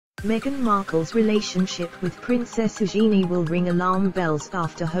Meghan Markle's relationship with Princess Eugenie will ring alarm bells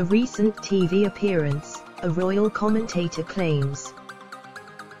after her recent TV appearance, a royal commentator claims.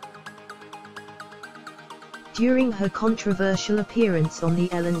 During her controversial appearance on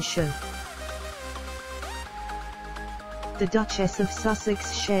The Ellen Show, the Duchess of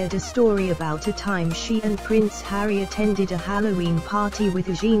Sussex shared a story about a time she and Prince Harry attended a Halloween party with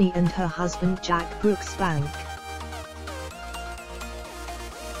Eugenie and her husband Jack Brooksbank.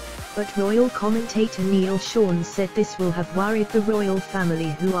 But royal commentator Neil Sean said this will have worried the royal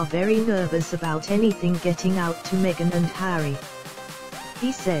family, who are very nervous about anything getting out to Meghan and Harry.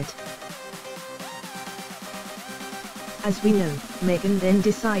 He said, "As we know, Meghan then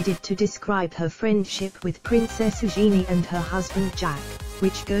decided to describe her friendship with Princess Eugenie and her husband Jack,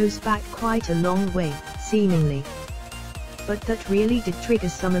 which goes back quite a long way, seemingly. But that really did trigger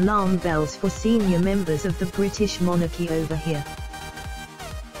some alarm bells for senior members of the British monarchy over here."